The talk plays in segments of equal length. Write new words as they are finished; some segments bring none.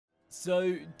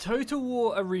So, Total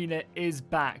War Arena is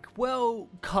back. Well,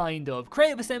 kind of.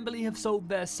 Creative Assembly have sold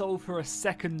their soul for a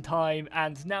second time,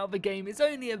 and now the game is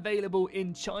only available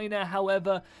in China.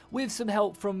 However, with some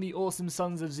help from the awesome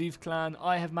Sons of Zeus clan,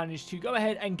 I have managed to go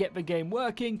ahead and get the game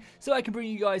working, so I can bring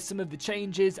you guys some of the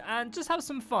changes and just have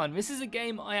some fun. This is a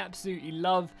game I absolutely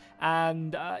love,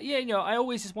 and yeah, I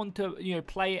always just want to,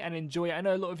 play it and enjoy it. I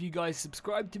know a lot of you guys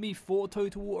subscribe to me for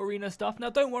Total War Arena stuff. Now,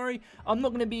 don't worry, I'm not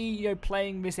going to be,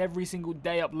 playing this every single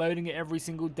day, uploading it every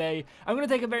single day. I'm going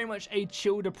to take a very much a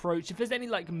chilled approach. If there's any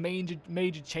like major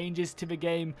changes to the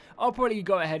game, I'll probably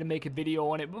go ahead and make a video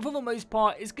on it, but for the most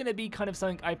part it's going to be kind of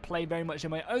something I play very much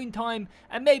in my own time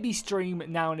and maybe stream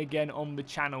now and again on the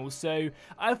channel. So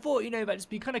I thought, that'd just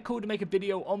be kind of cool to make a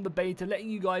video on the beta, letting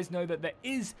you guys know that there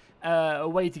is a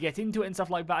way to get into it and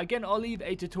stuff like that. Again, I'll leave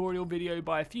a tutorial video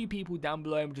by a few people down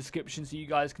below in the description so you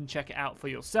guys can check it out for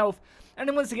yourself. And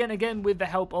then once again with the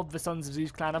help of the Sons of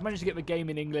Zeus clan, I've managed to get the game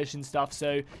in English and stuff,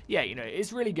 so yeah,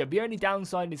 it's really good. The only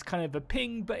downside is kind of a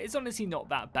ping, but it's honestly not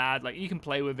that bad. Like, you can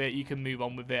play with it, you can move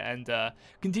on with it, and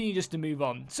continue just to move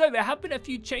on. So there have been a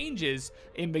few changes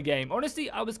in the game. Honestly,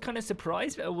 I was kind of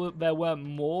surprised that there weren't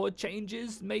more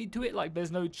changes made to it. Like,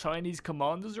 there's no Chinese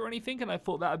commanders or anything, and I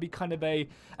thought that would be kind of a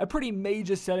pretty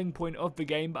major selling point of the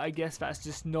game, but I guess that's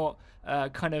just not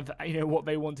kind of, what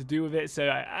they want to do with it. So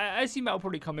I assume that'll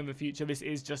probably come in the future. This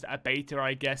is just a beta,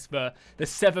 I guess, the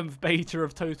 7th beta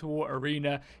of Total War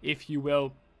Arena, if you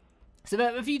will. So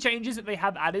there are a few changes that they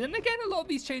have added, and again, a lot of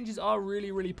these changes are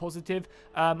really positive.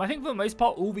 I think for the most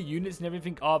part, all the units and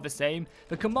everything are the same.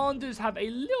 The commanders have a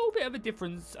little bit of a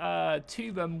difference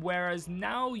to them, whereas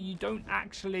now you don't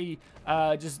actually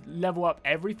just level up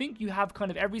everything. You have kind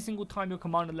of every single time your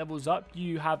commander levels up,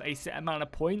 you have a set amount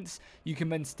of points. You can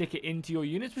then stick it into your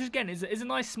units, which again is a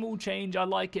nice small change. I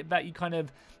like it that you kind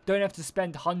of don't have to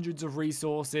spend hundreds of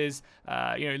resources,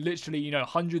 literally,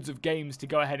 hundreds of games to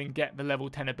go ahead and get the level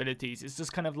 10 abilities. It's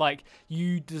just kind of like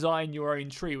you design your own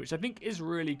tree, which I think is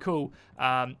really cool.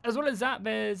 As well as that,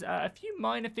 there's a few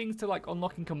minor things to like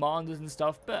unlocking commanders and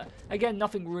stuff, but again,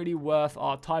 nothing really worth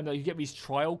our time. Though you get these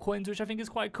trial coins, which I think is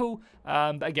quite cool.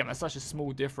 But again, that's such a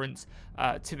small difference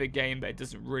to the game that it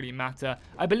doesn't really matter.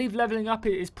 I believe leveling up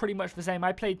is pretty much the same.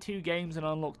 I played 2 games and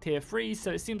unlocked tier 3, so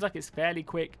it seems like it's fairly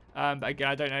quick. But again,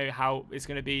 I don't know how it's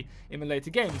going to be in the later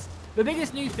games. The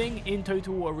biggest new thing in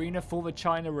Total War Arena for the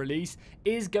China release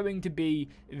is going to be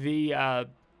the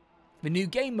new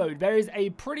game mode. There is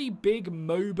a pretty big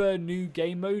MOBA new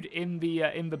game mode in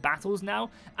the battles now,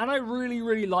 and I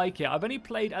really like it. I've only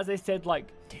played, as I said, like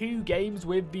 2 games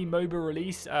with the MOBA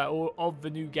release or of the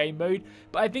new game mode,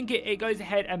 but I think it goes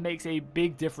ahead and makes a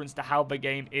big difference to how the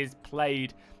game is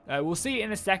played. We'll see it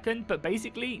in a second, but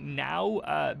basically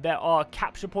now there are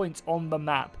capture points on the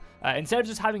map. Instead of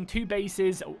just having 2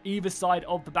 bases either side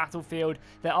of the battlefield,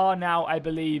 there are now, I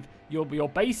believe, your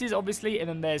bases, obviously, and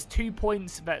then there's 2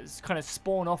 points that kind of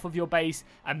spawn off of your base,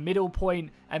 a middle point,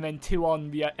 and then 2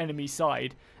 on the enemy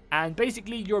side. And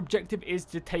basically, your objective is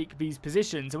to take these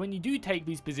positions. And when you do take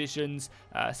these positions,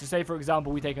 so say, for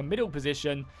example, we take a middle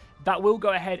position, that will go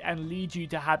ahead and lead you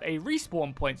to have a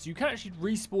respawn point. So you can actually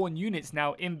respawn units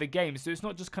now in the game. So it's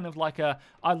not just kind of like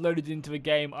I loaded into the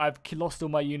game, I've lost all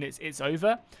my units, it's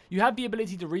over. You have the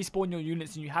ability to respawn your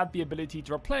units, and you have the ability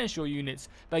to replenish your units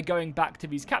by going back to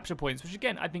these capture points, which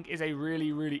again, I think is a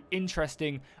really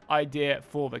interesting idea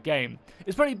for the game.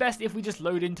 It's probably best if we just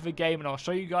load into the game, and I'll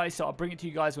show you guys. So I'll bring it to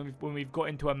you guys when we've got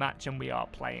into a match and we are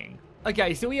playing.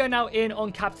 Okay, so we are now in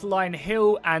on Capitoline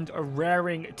Hill and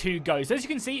raring to go. So as you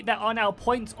can see, there are now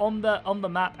points on the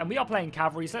map, and we are playing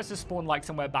cavalry. So let's just spawn like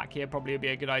somewhere back here. Probably would be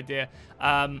a good idea.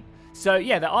 So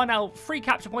yeah, there are now 3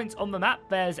 capture points on the map.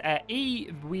 There's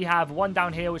E, we have 1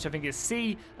 down here, which I think is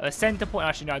C, a center point.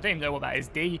 Actually, no, I don't even know what that is.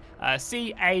 D,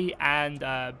 C, A,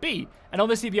 and B. And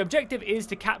obviously, the objective is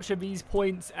to capture these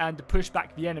points and to push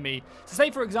back the enemy. So say,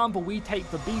 for example, we take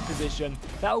the B position.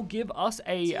 That will give us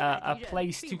a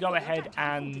place to go ahead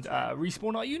and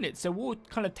respawn our units. So we'll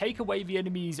kind of take away the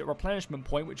enemy's replenishment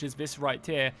point, which is this right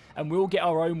here, and we'll get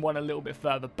our own one a little bit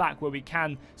further back, where we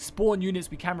can spawn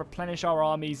units, we can replenish our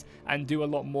armies, and do a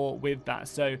lot more with that.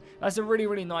 So that's a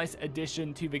really nice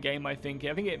addition to the game, I think.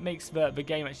 I think it makes the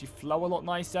game actually flow a lot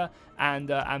nicer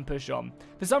and push on.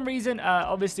 For some reason,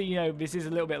 obviously, this is a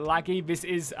little bit laggy. This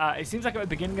is, it seems like at the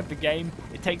beginning of the game,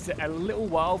 it takes a little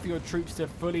while for your troops to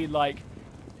fully, like,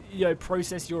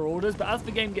 process your orders, but as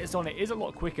the game gets on, it is a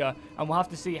lot quicker, and we'll have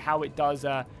to see how it does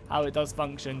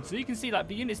function. So you can see that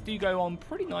the units do go on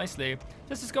pretty nicely.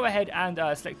 Let's just go ahead and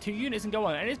select 2 units and go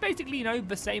on, and it's basically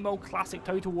the same old classic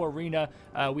Total War Arena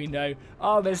we know.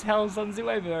 Oh, there's Hell Sun Tzu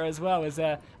over there as well. There's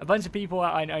a bunch of people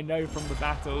I know from the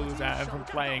battles and from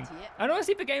playing, and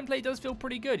honestly the gameplay does feel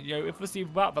pretty good. If we see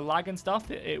about the lag and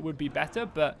stuff, it would be better,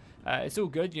 but it's all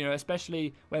good,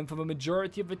 especially when for the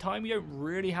majority of the time you don't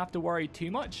really have to worry too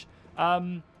much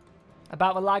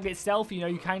about the lag itself.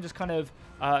 You can just kind of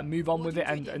move on with it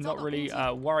and not really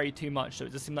worry too much. So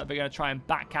it just seems like they're going to try and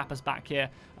cap us back here.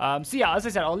 So yeah, as I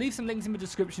said, I'll leave some links in the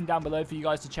description down below for you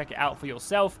guys to check it out for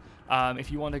yourself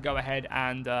if you want to go ahead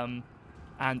and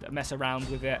mess around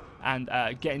with it and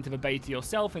get into the beta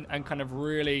yourself and kind of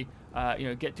really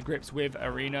get to grips with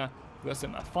Arena. We've got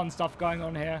some fun stuff going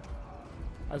on here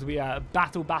as we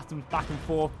battle back and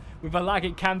forth. With the lag,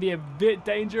 it can be a bit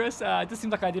dangerous. It does seem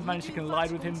like I did manage to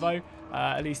collide with him, though,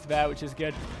 at least there, which is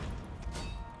good.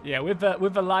 Yeah, with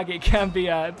the lag, it can be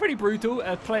pretty brutal.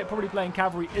 Probably playing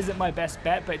cavalry isn't my best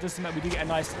bet, but it does seem like we do get a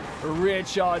nice rear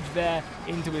charge there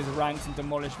into his ranks and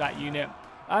demolish that unit.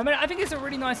 I think it's a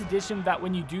really nice addition that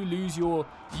when you do lose your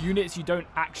units, you don't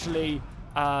actually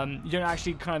you're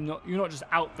not just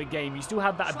out the game. You still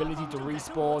have that ability to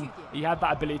respawn. You have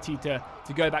that ability to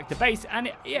go back to base, and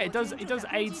it does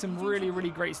aid some really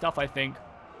great stuff, I think.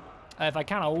 If I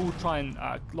can, I will try and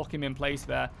lock him in place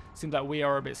there. Seems like we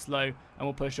are a bit slow, and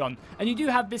we'll push on. And you do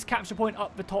have this capture point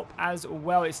up the top as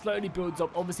well. It slowly builds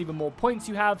up. Obviously, the more points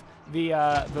you have,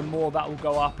 the more that will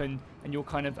go up, and you'll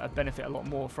kind of benefit a lot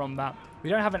more from that. We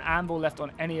don't have an anvil left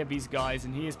on any of these guys,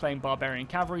 and he is playing Barbarian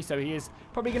Cavalry, so he is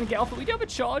probably going to get off. But we do have a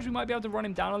charge. We might be able to run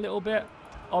him down a little bit.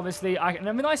 Obviously, and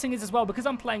the nice thing is as well, because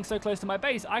I'm playing so close to my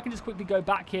base, I can just quickly go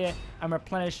back here and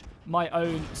replenish my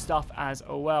own stuff as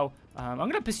well. I'm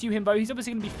going to pursue him, though. He's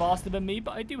obviously going to be faster than me,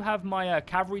 but I do have my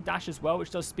cavalry dash as well,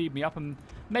 which does speed me up, and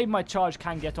maybe my charge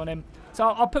can get on him. So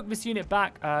I'll put this unit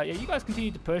back. Yeah, you guys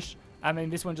continue to push, and then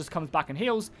this one just comes back and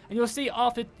heals, and you'll see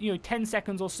after 10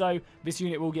 seconds or so, this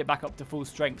unit will get back up to full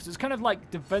strength. So it's kind of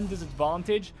like Defender's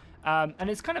Advantage. And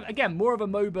it's kind of, again, more of a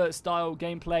MOBA style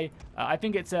gameplay. I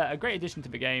think it's a great addition to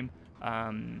the game.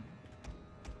 I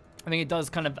think it does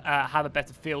kind of have a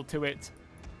better feel to it.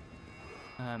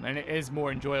 And it is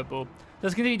more enjoyable.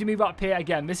 Let's continue to move up here.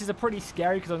 Again, this is a pretty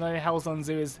scary, because I know Hell Sun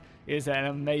Tzu is an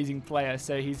amazing player.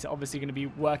 So he's obviously going to be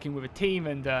working with a team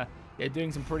and yeah,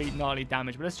 doing some pretty gnarly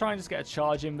damage. But let's try and just get a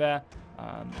charge in there.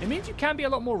 It means you can be a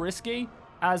lot more risky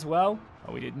as well.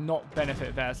 Oh, we did not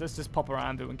benefit there. So let's just pop our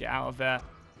anvil and get out of there.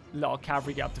 Let our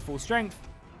cavalry get up to full strength,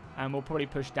 and we'll probably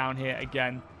push down here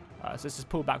again. So let's just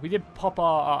pull back. We did pop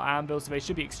our anvil, so they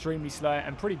should be extremely slow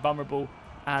and pretty vulnerable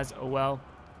as well.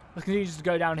 Let's continue just to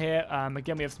go down here.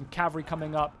 Again, we have some cavalry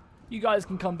coming up. You guys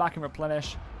can come back and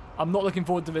replenish. I'm not looking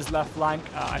forward to this left flank.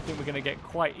 I think we're going to get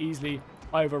quite easily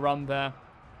overrun there.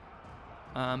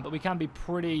 But we can be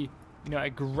pretty,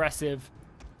 aggressive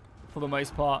for the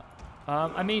most part.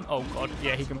 I mean, oh god,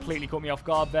 yeah, he completely caught me off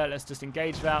guard there. Let's just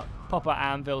engage that. Pop our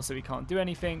anvil so we can't do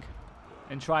anything.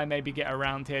 And try and maybe get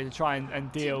around here to try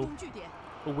and deal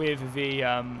with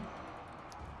the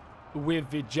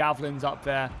javelins up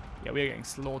there. Yeah, we're getting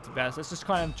slaughtered there. So let's just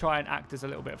kind of try and act as a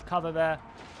little bit of cover there.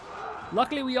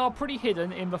 Luckily, we are pretty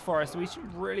hidden in the forest, so we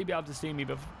should really be able to see me,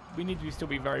 but we need to still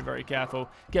be very careful.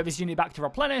 Get this unit back to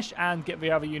replenish and get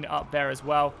the other unit up there as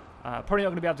well. Probably not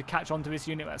going to be able to catch on to this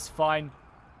unit. That's fine.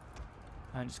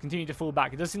 And just continue to fall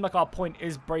back. It does seem like our point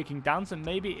is breaking down, so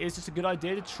maybe it's just a good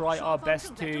idea to try our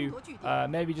best to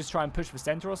maybe just try and push the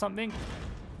center or something.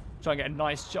 Try and get a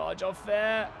nice charge off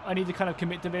there. I need to kind of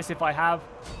commit to this if I have,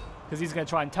 because he's going to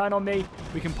try and turn on me.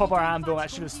 We can pop our anvil. That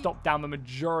should have stopped down the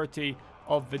majority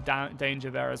of the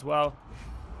danger there as well.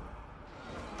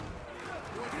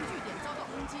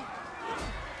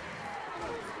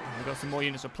 We've got some more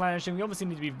units replenishing. We obviously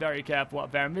need to be very careful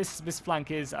up there, and this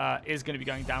flank is going to be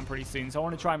going down pretty soon. So I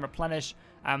want to try and replenish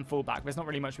and fall back. There's not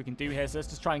really much we can do here, so let's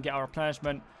just try and get our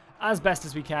replenishment as best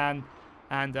as we can,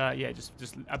 and yeah,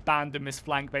 just abandon this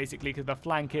flank basically, because the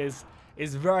flank is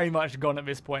very much gone at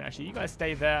this point. Actually, you guys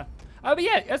stay there. But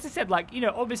yeah, as I said, like,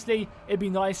 obviously it'd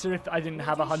be nicer if I didn't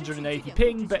have 180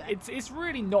 ping, but it's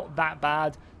really not that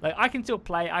bad. Like, I can still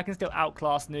play, I can still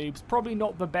outclass noobs. Probably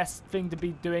not the best thing to be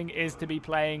doing is to be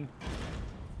playing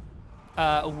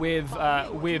with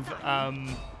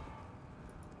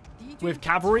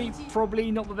cavalry.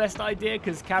 Probably not the best idea,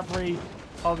 because cavalry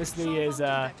obviously is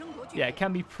yeah, it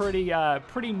can be pretty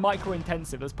micro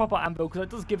intensive. Let's pop our anvil, because it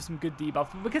does give some good debuff,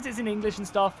 but because it's in English and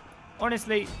stuff,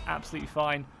 honestly, absolutely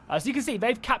fine. So you can see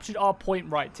they've captured our point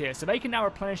right here, so they can now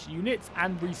replenish units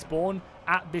and respawn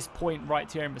at this point right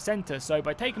here in the center. So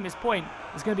by taking this point,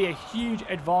 it's going to be a huge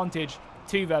advantage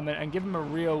to them and give them a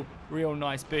real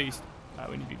nice boost.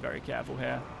 We need to be very careful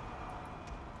here.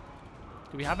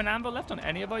 Do we have an anvil left on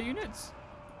any of our units?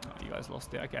 Oh, you guys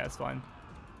lost it. Okay, that's fine.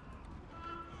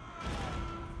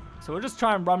 So we'll just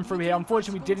try and run through here.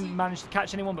 Unfortunately, we didn't manage to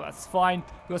catch anyone, but that's fine.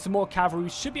 We've got some more cavalry. We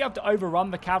should be able to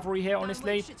overrun the cavalry here,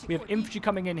 honestly. We have infantry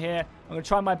coming in here. I'm going to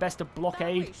try my best to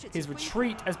blockade his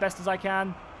retreat as best as I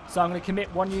can. So I'm going to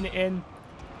commit 1 unit in.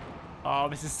 Oh,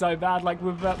 this is so bad, like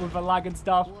with the lag and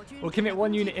stuff. We'll commit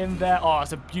 1 unit in there. Oh,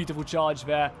 it's a beautiful charge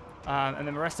there. And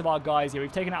then the rest of our guys here.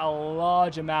 We've taken out a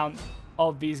large amount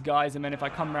of these guys. And then if I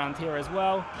come around here as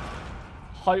well,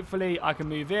 hopefully I can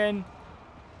move in.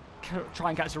 Try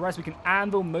and catch the rest. We can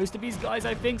anvil most of these guys,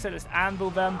 I think. So let's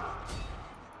anvil them.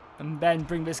 And then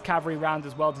bring this cavalry round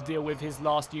as well to deal with his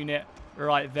last unit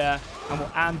right there. And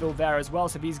we'll anvil there as well.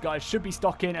 So these guys should be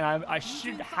stocking. And I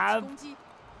should have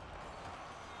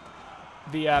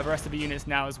the rest of the units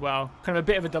now as well. Kind of a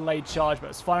bit of a delayed charge, but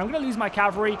it's fine. I'm going to lose my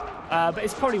cavalry. But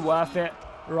it's probably worth it,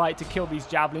 right, to kill these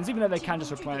javelins, even though they can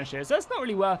just replenish here. So that's not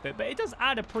really worth it. But it does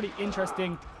add a pretty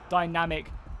interesting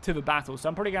dynamic to the battle. So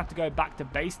I'm probably going to have to go back to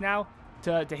base now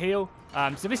to heal.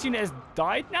 So this unit has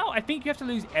died now. I think you have to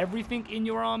lose everything in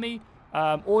your army,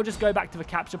 or just go back to the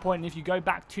capture point. And if you go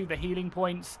back to the healing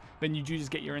points, then you do just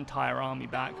get your entire army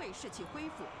back.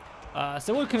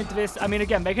 So we'll commit to this. I mean,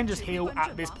 again, they can just heal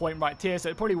at this point right here, so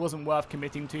it probably wasn't worth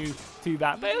committing to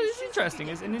that. But it's interesting.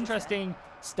 It's an interesting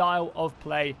style of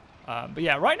play. But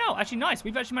yeah, right now, actually nice.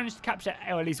 We've actually managed to capture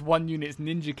at least 1 unit's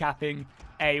ninja capping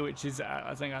A, which is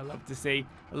something I love to see.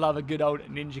 I love a good old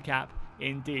ninja cap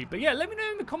indeed. But yeah, let me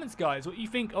know in the comments, guys, what you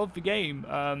think of the game.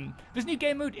 This new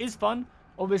game mode is fun.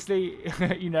 Obviously,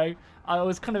 you know, I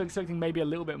was kind of expecting maybe a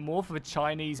little bit more for the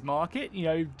Chinese market, you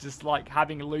know, just like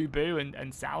having Lu Bu and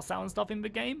Cao Cao and stuff in the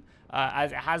game,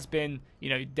 as it has been, you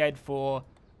know, dead for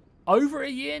over a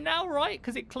year now, right?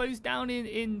 Because it closed down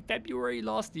in February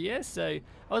last year, so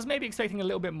I was maybe expecting a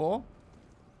little bit more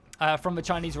from the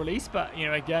Chinese release, but, you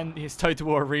know, again, his Total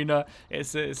War Arena,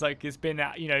 it's like it's been,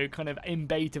 you know, kind of in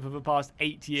beta for the past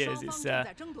 8 years. It's a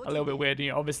little bit weird.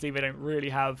 You know, obviously, they don't really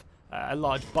have a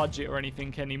large budget or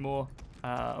anything anymore.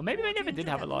 Or maybe they never did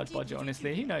have a large budget,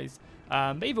 honestly. Who knows?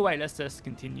 But either way, let's just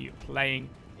continue playing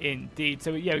indeed.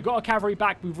 So, yeah, we've got our cavalry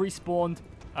back. We've respawned,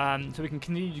 so we can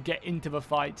continue to get into the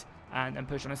fight and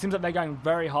push on. It seems like they're going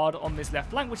very hard on this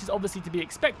left flank, which is obviously to be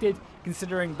expected,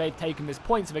 considering they've taken this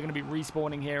point. So they're going to be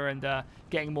respawning here and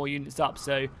getting more units up.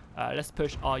 So let's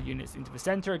push our units into the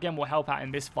center. Again, we'll help out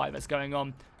in this fight that's going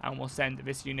on, and we'll send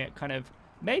this unit kind of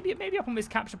maybe up on this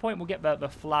capture point. We'll get the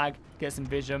flag, get some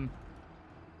vision,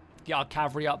 get our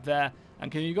cavalry up there,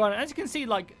 and continue going. And as you can see,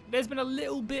 like, there's been a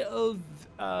little bit of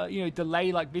you know,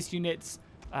 delay. Like this unit's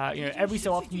you know, every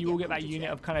so often you will get that unit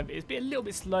of kind of, it's been a little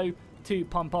bit slow to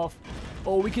pump off.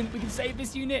 Or we can save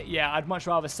this unit. Yeah, I'd much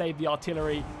rather save the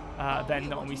artillery than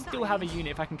not. And we still have a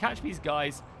unit. If I can catch these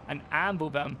guys and anvil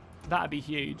them, that'd be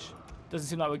huge. Doesn't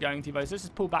seem like we're going to, though. So let's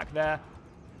just pull back there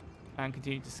and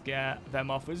continue to scare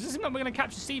them off. It doesn't seem like we're going to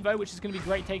capture Sivo, which is going to be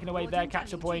great, taking away their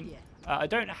capture point. I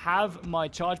don't have my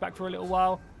charge back for a little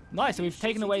while. Nice, so we've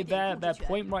taken away their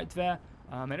point right there.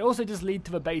 And it also does lead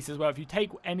to the base as well. If you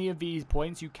take any of these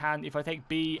points, you can, if I take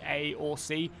B, A, or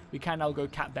C, we can now go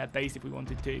cap their base if we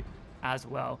wanted to as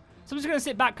well. So I'm just going to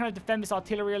sit back, kind of defend this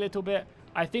artillery a little bit.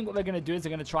 I think what they're going to do is they're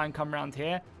going to try and come around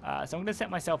here. So I'm going to set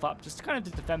myself up just to kind of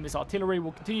to defend this artillery.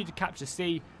 We'll continue to capture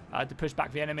C to push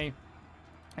back the enemy.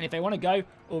 And if they want to go,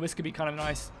 oh, this could be kind of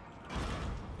nice.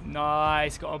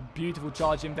 Nice, got a beautiful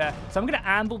charge in there. So I'm going to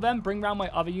anvil them, bring around my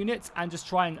other units, and just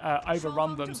try and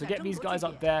overrun them. So get these guys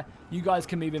up there. You guys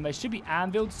can move in. They should be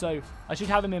anviled, so I should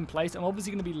have them in place. I'm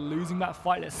obviously going to be losing that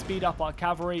fight. Let's speed up our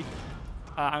cavalry.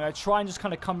 I'm going to try and just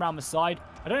kind of come around the side.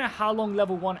 I don't know how long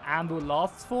level 1 anvil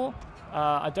lasts for.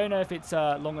 I don't know if it's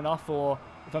long enough or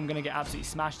if I'm going to get absolutely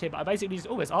smashed here. But I basically just...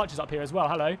 Oh, there's archers up here as well.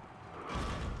 Hello.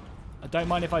 I don't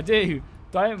mind if I do.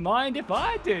 Don't mind if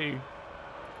I do.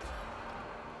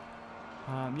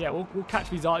 Yeah, we'll catch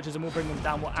these archers and we'll bring them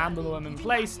down. We'll anvil them in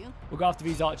place. We'll go after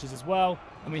these archers as well.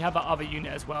 And we have that other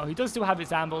unit as well. He does still have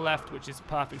his anvil left, which is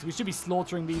perfect. So we should be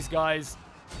slaughtering these guys.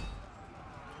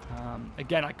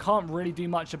 Again, I can't really do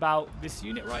much about this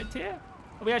unit right here.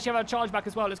 Oh, we actually have our charge back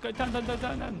as well. Let's go. Dun, dun, dun,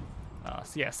 dun, dun.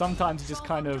 So yeah, sometimes you just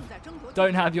kind of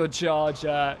don't have your charge,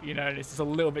 you know, it's just a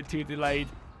little bit too delayed.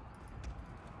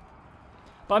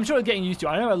 But I'm sure it's getting used to it.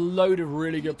 I know a load of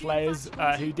really good players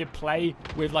who did play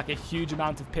with like a huge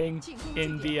amount of ping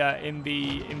in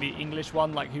the English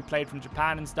one, like who played from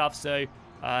Japan and stuff. So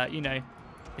you know,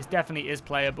 it definitely is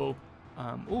playable.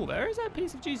 Oh, there is a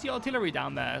piece of juicy artillery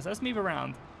down there. So let's move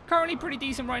around. currently pretty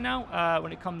decent right now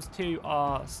when it comes to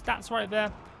our stats right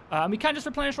there. And we can just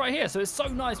replenish right here, so it's so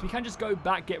nice. We can just go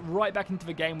back, get right back into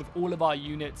the game with all of our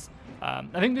units. I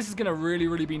think this is going to really,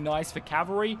 really be nice for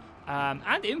cavalry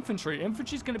and infantry.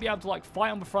 Infantry's going to be able to like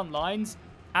fight on the front lines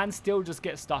and still just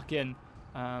get stuck in.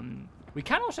 We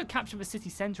can also capture the city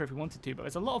center if we wanted to, but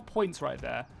there's a lot of points right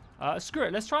there. Screw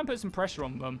it, let's try and put some pressure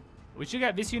on them. We should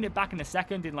get this unit back in a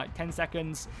second, in like 10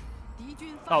 seconds.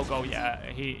 Oh, goal, yeah,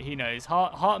 he knows.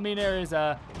 Hartminer is,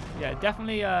 yeah,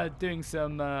 definitely doing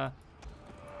some...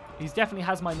 He definitely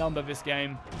has my number this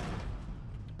game.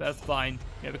 But that's fine.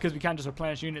 Yeah, because we can just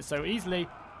replenish units so easily,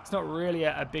 it's not really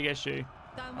a big issue.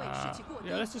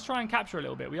 Yeah, let's just try and capture a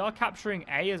little bit. We are capturing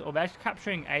A, or they're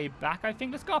capturing A back, I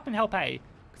think. Let's go up and help A.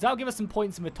 Because that'll give us some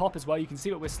points in the top as well. You can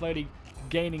see that we're slowly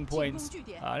gaining points.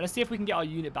 Let's see if we can get our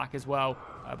unit back as well.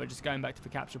 But just going back to the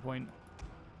capture point.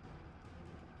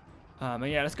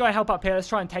 Yeah, let's go and help up here. Let's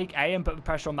try and take A and put the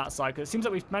pressure on that side, because it seems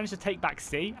like we've managed to take back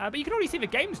C. But you can already see the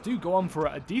games do go on for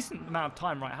a decent amount of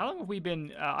time, right? How long have we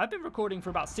been... I've been recording for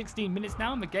about 16 minutes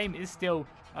now, and the game is still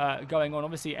going on.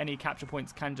 Obviously, any capture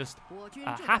points can just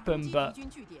happen, but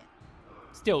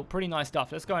still, pretty nice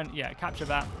stuff. Let's go and, yeah, capture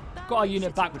that. Got our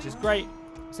unit back, which is great.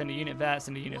 Send a unit there,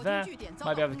 send a unit there.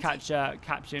 Might be able to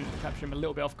capture him a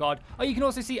little bit off guard. Oh, you can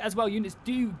also see as well, units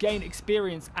do gain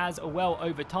experience as well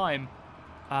over time.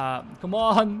 Come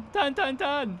on,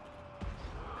 turn.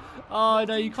 Oh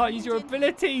no, you can't use your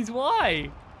abilities. Why?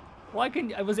 Why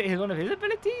can? Was it one of his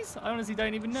abilities? I honestly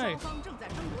don't even know.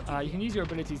 You can use your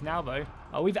abilities now though.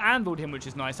 We've anviled him, which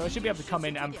is nice. So I should be able to come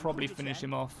in and probably finish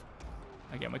him off.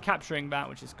 Again, we're capturing that,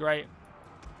 which is great.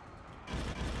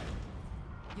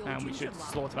 And we should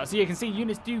slaughter that. So you can see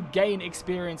units do gain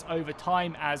experience over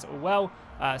time as well.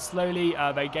 Slowly,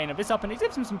 they gain this up, and it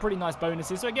gives them some pretty nice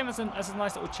bonuses. So again, that's a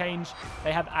nice little change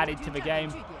they have added to the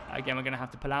game. Again, we're going to have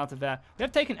to pull out of there. We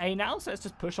have taken A now, so let's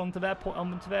just push onto their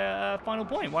final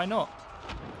point. Why not?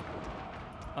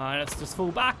 Let's just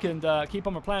fall back and keep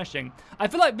on replenishing. I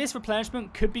feel like this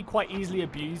replenishment could be quite easily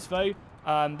abused, though.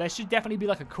 There should definitely be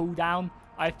like a cooldown,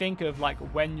 I think, of like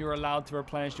when you're allowed to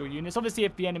replenish your units. Obviously,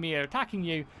 if the enemy are attacking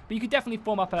you, but you could definitely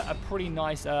form up a pretty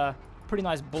nice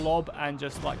blob and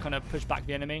just like kind of push back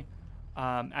the enemy,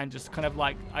 and just kind of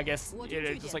like, I guess,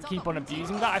 just like keep on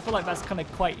abusing that. I feel like that's kind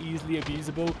of quite easily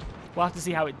abusable. We'll have to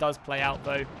see how it does play out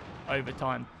though over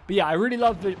time. But yeah, I really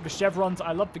love the chevrons.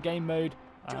 I love the game mode.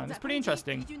 It's pretty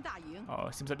interesting. Oh,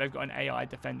 it seems like they've got an AI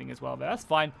defending as well, but that's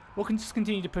fine. We'll just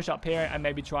continue to push up here and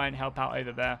maybe try and help out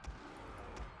over there.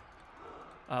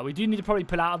 We do need to probably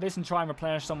pull out of this and try and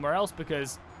replenish somewhere else,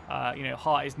 because you know,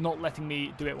 Hart is not letting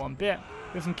me do it one bit.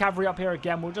 With some cavalry up here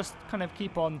again, we'll just kind of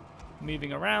keep on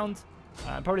moving around.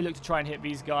 Probably look to try and hit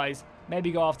these guys.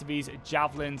 Maybe go after these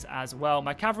javelins as well.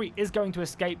 My cavalry is going to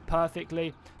escape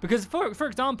perfectly, because for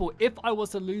example, if I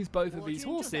was to lose both of these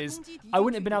horses, I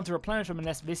wouldn't have been able to replenish them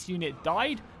unless this unit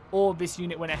died or this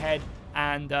unit went ahead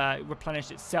and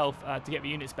replenished itself to get the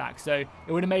units back. So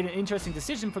it would have made an interesting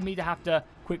decision for me to have to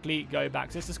quickly go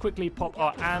back. So let's just quickly pop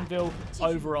our anvil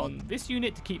over on this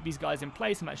unit to keep these guys in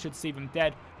place, and that should see them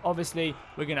dead. Obviously,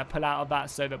 we're going to pull out of that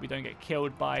so that we don't get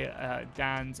killed by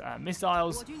Dan's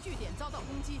missiles.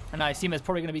 And I assume there's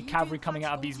probably going to be cavalry coming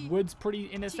out of these woods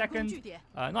in a second.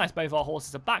 Nice, both our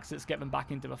horses are back, so let's get them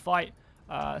back into the fight.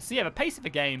 So yeah, the pace of the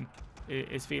game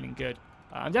is feeling good.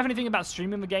 I'm definitely thinking about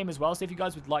streaming the game as well, so if you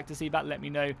guys would like to see that, let me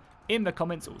know in the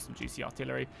comments. Oh, some juicy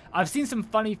artillery. I've seen some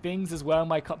funny things as well in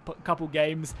my couple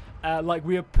games. Like,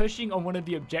 we were pushing on one of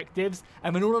the objectives,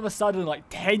 and then all of a sudden, like,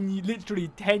 literally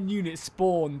 10 units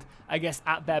spawned, I guess,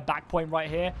 at their back point right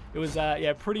here. It was,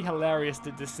 yeah, pretty hilarious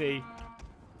to see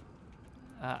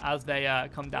as they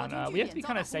come down. We have to be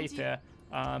kind of safe here,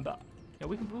 but... yeah,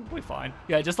 we'll be fine.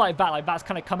 Yeah, just like that. Like, that's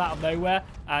kind of come out of nowhere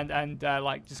and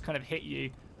like, just kind of hit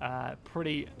you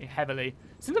pretty heavily.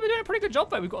 Seems like we're doing a pretty good job,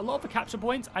 though. We've got a lot of the capture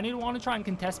points. I want to try and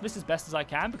contest this as best as I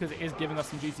can, because it is giving us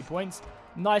some juicy points.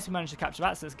 Nice, we managed to capture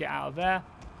that, so let's get out of there.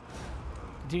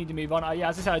 Continue to move on. Yeah,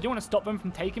 as I said, I do want to stop them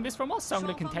from taking this from us, so I'm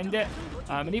going to contend it.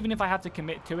 And even if I have to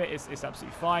commit to it, it's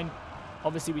absolutely fine.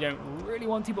 Obviously, we don't really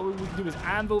want to, but what we can do is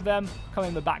anvil them, come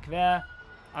in the back there.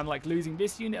 I'm, like, losing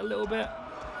this unit a little bit.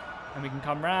 And we can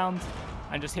come round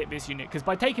and just hit this unit, because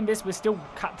by taking this, we're still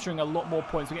capturing a lot more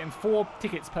points. We're getting 4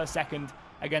 tickets per second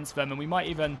against them, and we might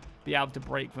even be able to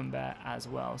break them there as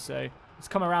well. So let's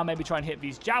come around, maybe try and hit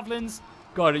these javelins.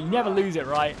 God, you never lose it,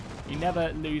 right? You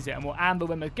never lose it. And we'll anvil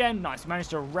them again. Nice, we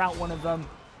managed to rout one of them,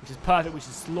 which is perfect. We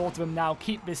should slaughter them now,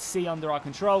 keep this C under our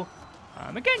control.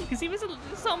 Again, you can see there's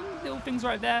some little things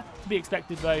right there to be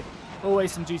expected, though.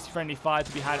 Always some juicy friendly fire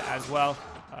to be had as well.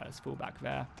 Let's fall back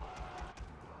there.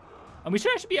 And we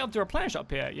should actually be able to replenish up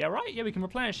here. Yeah, right? Yeah, we can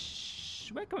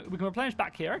replenish. We can replenish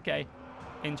back here. Okay.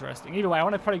 Interesting. Either way, I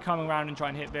want to probably come around and try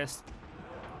and hit this.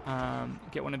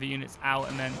 Get one of the units out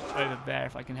and then over there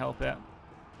if I can help it.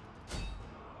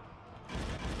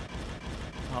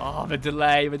 Oh, the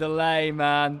delay,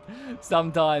 man.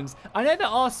 Sometimes. I know there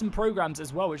are some programs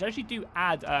as well which actually do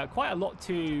add quite a lot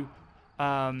to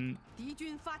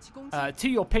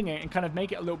your pinging and kind of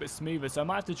make it a little bit smoother. So I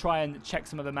might have to try and check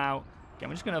some of them out. Again,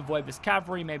 we're just going to avoid this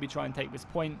cavalry, maybe try and take this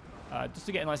point just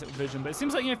to get a nice little vision. But it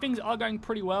seems like, you know, things are going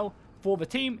pretty well for the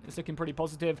team. It's looking pretty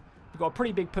positive. We've got a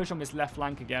pretty big push on this left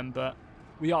flank again, but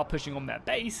we are pushing on their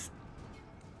base.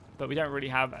 But we don't really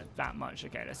have that much.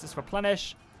 Okay, let's just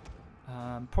replenish.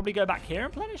 Probably go back here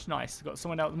and replenish. Nice. Got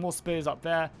someone else, more spears up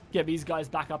there. Get these guys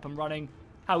back up and running.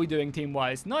 How are we doing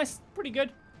team-wise? Nice. Pretty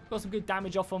good. Got some good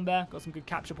damage off on there. Got some good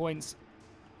capture points.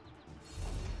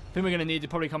 I think we're going to need to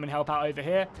probably come and help out over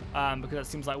here because that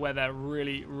seems like where they're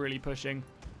really, really pushing.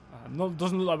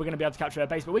 Doesn't look like we're going to be able to capture their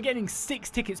base, but we're getting 6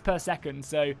 tickets per second.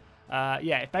 So,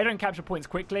 yeah, if they don't capture points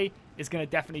quickly, it's going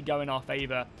to definitely go in our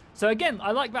favor. So, again,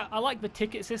 I like that. I like the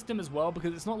ticket system as well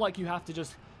because it's not like you have to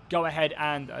just go ahead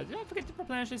and... did I forget to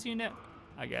replenish this unit?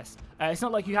 I guess. It's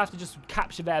not like you have to just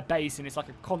capture their base and it's like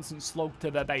a constant slog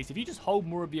to their base. If you just hold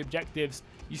more of the objectives,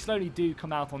 you slowly do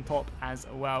come out on top as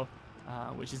well,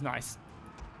 which is nice.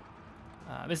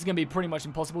 This is going to be pretty much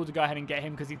impossible to go ahead and get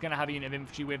him because he's going to have a unit of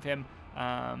infantry with him.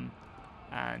 And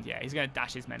yeah, he's going to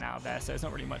dash his men out of there, so it's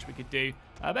not really much we could do.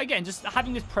 But again, just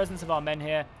having this presence of our men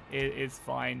here is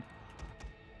fine.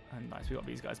 And nice, we got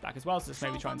these guys back as well, so let's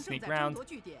maybe try and sneak around.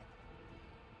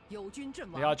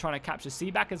 They are trying to capture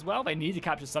C back as well. They need to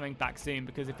capture something back soon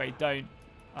because if they don't,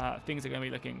 things are going to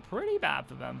be looking pretty bad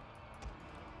for them.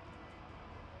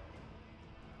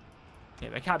 Yeah,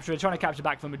 they're trying to capture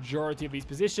back the majority of these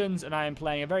positions, and I am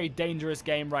playing a very dangerous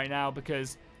game right now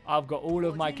because I've got all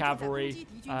of my cavalry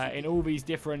in all these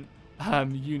different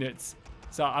units.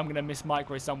 So I'm going to miss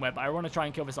micro somewhere, but I want to try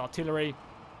and kill this artillery.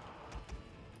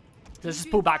 So let's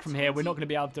just pull back from here. We're not going to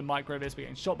be able to micro this. We're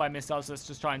getting shot by missiles, so let's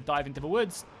just try and dive into the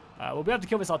woods. We'll be able to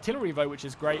kill this artillery, though, which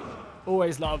is great.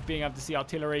 Always love being able to see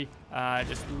artillery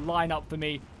just line up for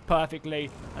me perfectly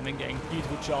and then getting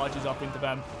beautiful charges up into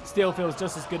them. Still feels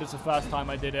just as good as the first time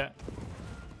I did it.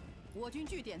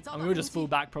 And we'll just fall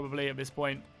back probably at this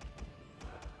point.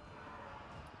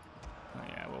 Oh,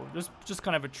 yeah, we'll just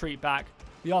kind of retreat back.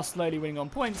 We are slowly winning on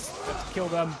points. Let's kill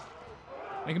them.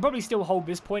 We can probably still hold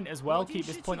this point as well. Keep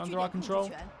this point under our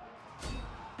control.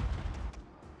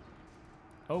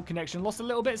 Oh, connection lost a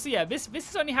little bit. So yeah, this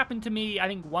has only happened to me, I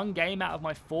think, 1 game out of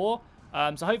my 4.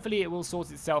 So hopefully it will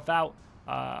sort itself out.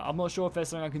 I'm not sure if there's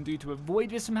something I can do to avoid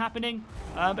this from happening.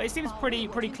 But it seems pretty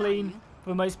clean for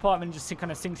the most part. And just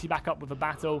kind of syncs you back up with a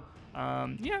battle.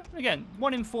 Yeah, again,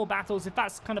 1 in 4 battles. If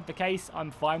that's kind of the case,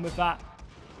 I'm fine with that.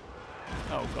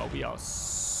 Oh god, we are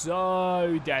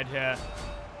so dead here.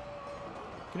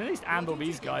 Can at least handle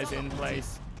these guys in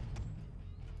place.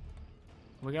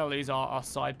 We're going to lose our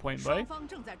side point, though.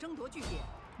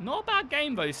 Not a bad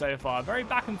game, though, so far. Very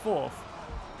back and forth.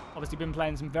 Obviously, been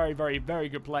playing some very, very, very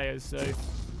good players, so...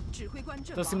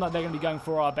 Does seem like they're going to be going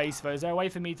for our base, though. Is there a way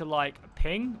for me to, like,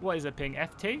 ping? What is a ping?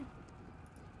 F2?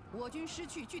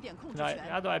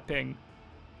 How do I ping?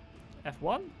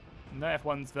 F1? No,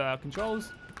 F1's the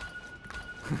controls.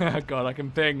 God, I can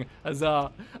ping.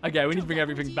 Huzzah. Okay, we need to bring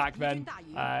everything back then.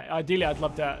 Ideally, I'd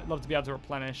love to be able to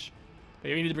replenish. But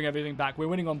we need to bring everything back. We're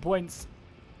winning on points.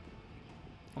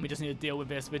 And we just need to deal with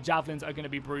this. The javelins are going to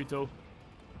be brutal.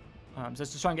 So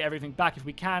let's just try and get everything back if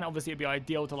we can. Obviously, it'd be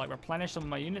ideal to like replenish some of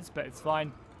my units, but it's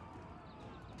fine.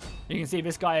 You can see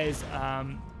this guy is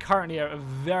currently at a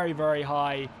very, very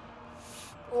high...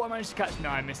 Oh, I managed to catch... No,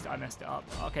 I messed it up.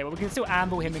 Okay, well, we can still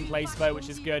amble him in place, though, which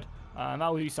is good. That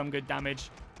will do some good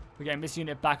damage. We're getting this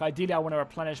unit back. Ideally, I want to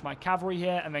replenish my cavalry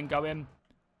here and then go in.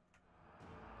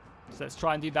 So let's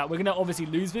try and do that. We're going to obviously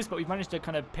lose this, but we've managed to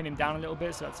kind of pin him down a little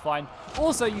bit, so that's fine.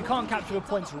 Also, you can't capture the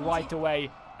points right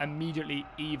away immediately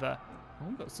either. Oh,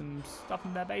 we've got some stuff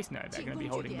in their base. No, they're going to be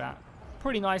holding that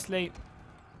pretty nicely.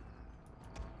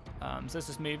 So let's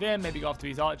just move in. Maybe go after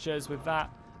these archers with that.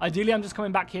 Ideally, I'm just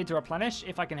coming back here to replenish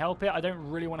if I can help it. I don't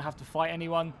really want to have to fight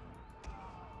anyone.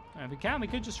 And if we can, we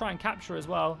could just try and capture as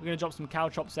well. We're going to drop some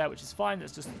caltrops there, which is fine.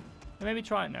 Let's just maybe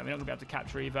try it. No, we're not going to be able to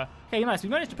capture either. Okay, nice. We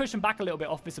managed to push them back a little bit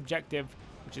off this objective,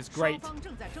 which is great.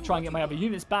 Try and get my other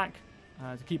units back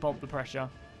to keep up the pressure.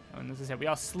 And as I said, we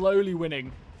are slowly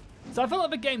winning. So I feel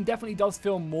like the game definitely does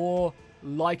feel more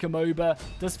like a MOBA.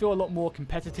 Does feel a lot more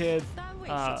competitive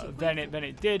than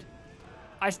it did.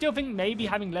 I still think maybe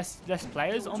having less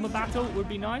players on the battle would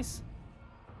be nice.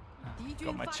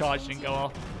 God, my charge didn't go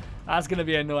off. That's going to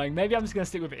be annoying. Maybe I'm just going to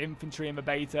stick with infantry in the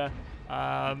beta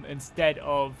instead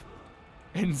of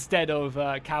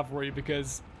cavalry,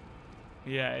 because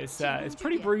yeah, it's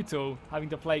pretty brutal having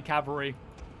to play cavalry.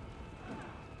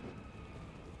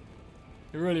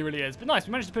 It really, really is. But nice,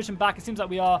 we managed to push them back. It seems like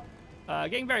we are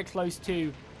getting very close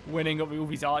to winning. Got all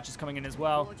these archers coming in as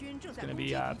well. It's going to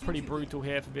be pretty brutal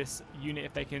here for this unit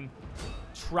if they can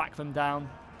track them down.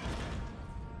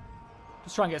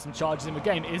 Just try and get some charges in. The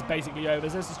game is basically over,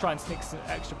 so let's just try and snick some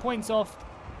extra points off.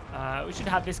 We should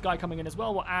have this guy coming in as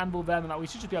well. We'll amble them, and we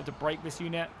should just be able to break this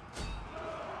unit.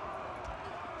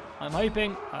 I'm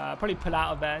hoping. Probably pull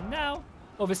out of there now.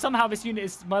 Oh, but somehow this unit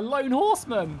is my lone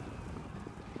horseman.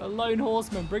 A lone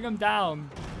horseman. Bring him down.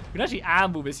 We can actually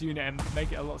amble this unit and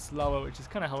make it a lot slower, which is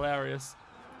kind of hilarious.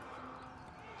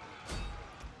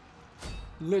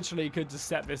 Literally could just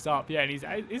set this up. Yeah, and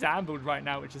he's ambled right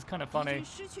now, which is kind of funny.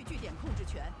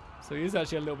 So he's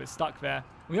actually a little bit stuck there.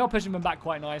 We are pushing them back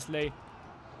quite nicely.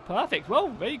 Perfect. Well,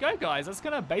 there you go, guys. That's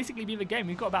going to basically be the game.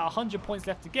 We've got about 100 points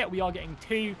left to get. We are getting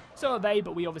 2. So are they,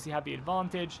 but we obviously have the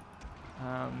advantage.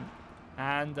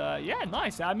 Yeah,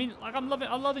 nice. I mean, like, I'm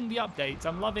loving the updates.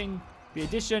 I'm loving the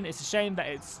addition. It's a shame that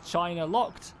it's China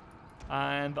locked.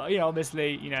 But, you know,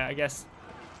 obviously, you know, I guess,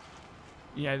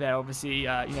 you know, they're obviously, you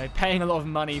know, paying a lot of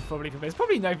money probably for this.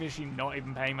 Probably no, actually not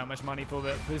even paying that much money for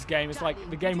this game. It's like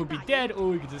the game would be dead, or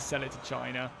we could just sell it to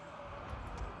China.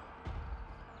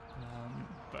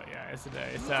 But yeah, it's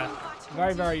a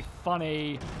very, very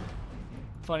funny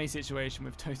situation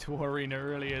with Total War Arena. It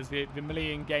really is. The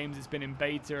million games it's been in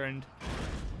beta, and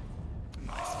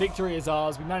nice. Victory is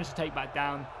ours. We managed to take that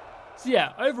down. So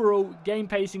yeah, overall, game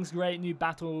pacing's great. New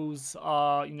battles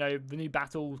are, you know, the new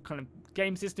battle kind of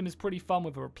game system is pretty fun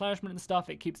with the replenishment and stuff.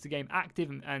 It keeps the game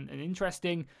active and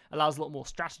interesting, allows a lot more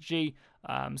strategy.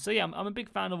 So yeah, I'm a big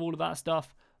fan of all of that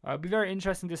stuff. It'll be very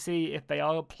interesting to see if they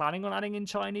are planning on adding in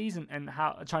Chinese and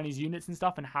how Chinese units and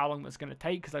stuff, and how long that's going to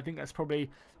take, because I think that's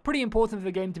probably pretty important for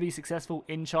the game to be successful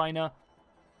in China.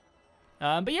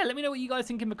 But yeah, let me know what you guys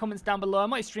think in the comments down below. I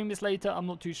might stream this later, I'm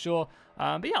not too sure.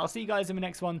 But yeah, I'll see you guys in the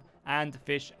next one, and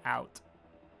fish out.